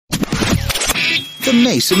The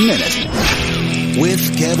Mason Minute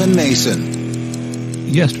with Kevin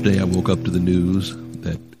Mason. Yesterday, I woke up to the news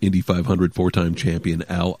that Indy 500 four-time champion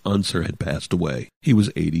Al Unser had passed away. He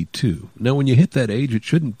was 82. Now, when you hit that age, it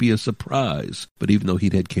shouldn't be a surprise. But even though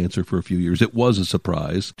he'd had cancer for a few years, it was a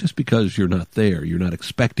surprise just because you're not there. You're not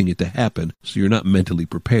expecting it to happen, so you're not mentally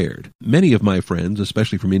prepared. Many of my friends,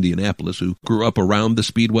 especially from Indianapolis, who grew up around the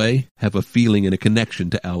Speedway, have a feeling and a connection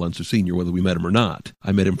to Al Unser Sr., whether we met him or not.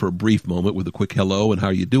 I met him for a brief moment with a quick hello and how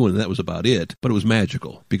are you doing, and that was about it. But it was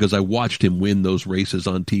magical because I watched him win those races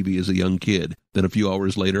on TV as a young kid. Then a few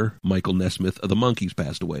hours later, Michael Nesmith of the Monkees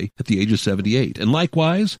passed away at the age of 78. And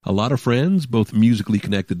likewise, a lot of friends, both musically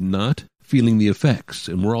connected and not, feeling the effects,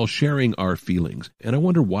 and we're all sharing our feelings. And I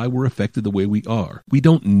wonder why we're affected the way we are. We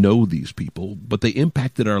don't know these people, but they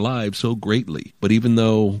impacted our lives so greatly. But even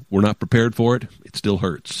though we're not prepared for it, it still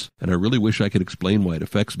hurts. And I really wish I could explain why it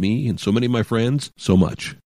affects me and so many of my friends so much.